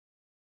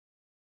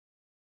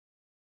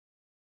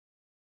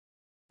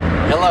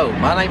Hello,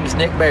 my name is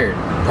Nick Baird,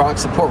 Product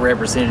Support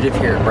Representative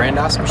here at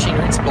Brandeis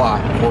Machinery and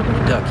Supply in Corbin,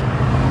 Kentucky.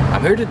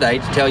 I'm here today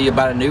to tell you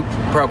about a new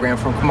program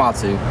from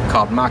Komatsu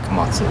called My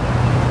Komatsu.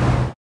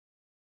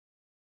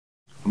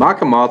 My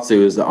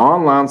Komatsu is the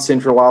online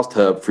centralized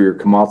hub for your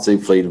Komatsu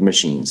fleet of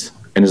machines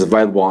and is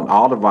available on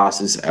all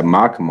devices at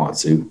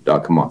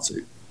mykomatsu.komatsu.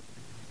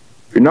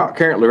 If you're not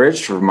currently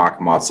registered for My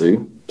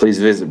Komatsu, please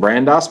visit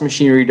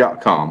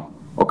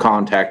brandeismachinery.com or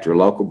contact your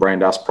local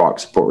Brandeis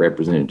Product Support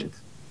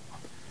Representative.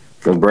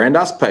 From the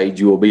Brandeis page,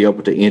 you will be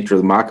able to enter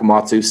the My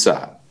Komatsu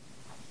site.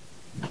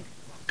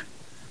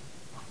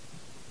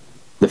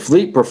 The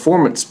Fleet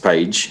Performance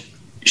page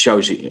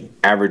shows you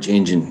average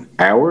engine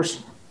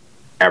hours,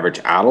 average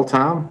idle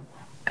time,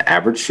 and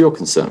average fuel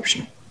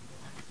consumption.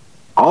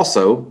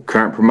 Also,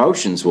 current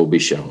promotions will be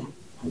shown.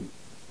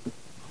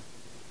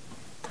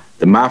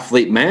 The My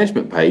Fleet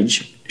Management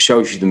page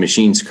shows you the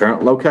machine's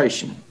current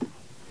location.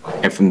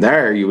 And from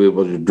there, you'll be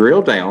able to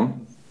drill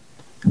down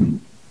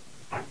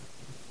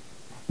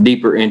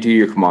deeper into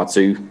your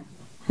Komatsu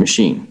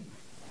machine.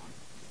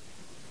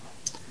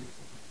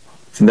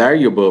 From there,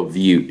 you'll be able to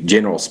view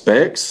general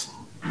specs,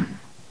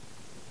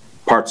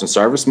 parts and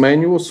service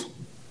manuals,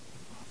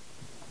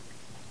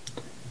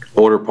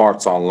 order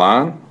parts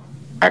online,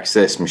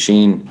 access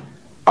machine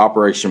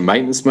operation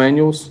maintenance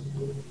manuals,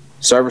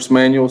 service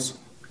manuals,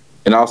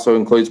 and also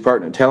includes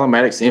pertinent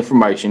telematics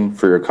information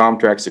for your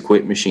Comtrax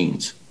equipped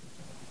machines.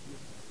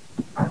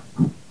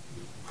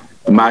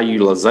 The My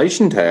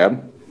Utilization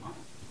tab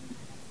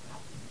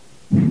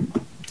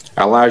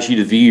allows you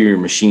to view your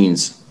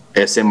machine's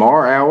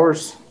SMR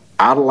hours,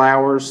 idle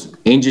hours,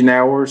 engine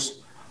hours,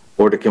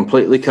 or to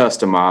completely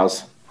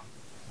customize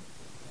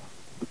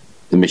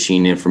the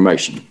machine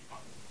information.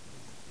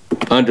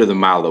 Under the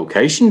My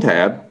Location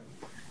tab,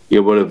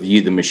 you'll be able to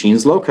view the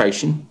machine's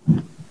location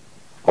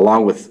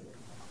along with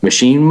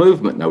machine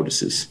movement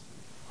notices.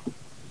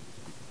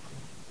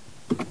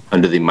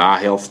 Under the My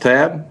Health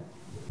tab,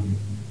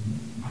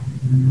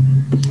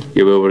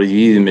 you'll be able to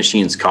view the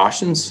machine's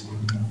cautions,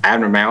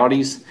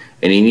 abnormalities,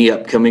 and any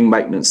upcoming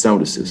maintenance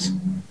notices.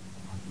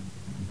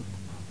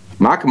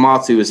 My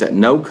Komatsu is at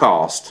no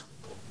cost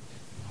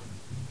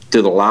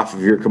to the life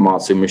of your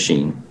Komatsu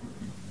machine.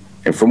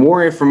 And for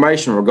more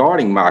information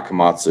regarding My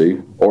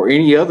Komatsu or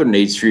any other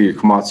needs for your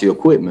Komatsu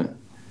equipment,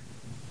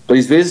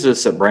 please visit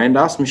us at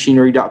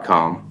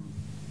brandeismachinery.com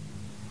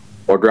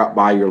or drop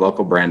by your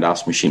local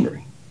Brandeis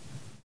Machinery.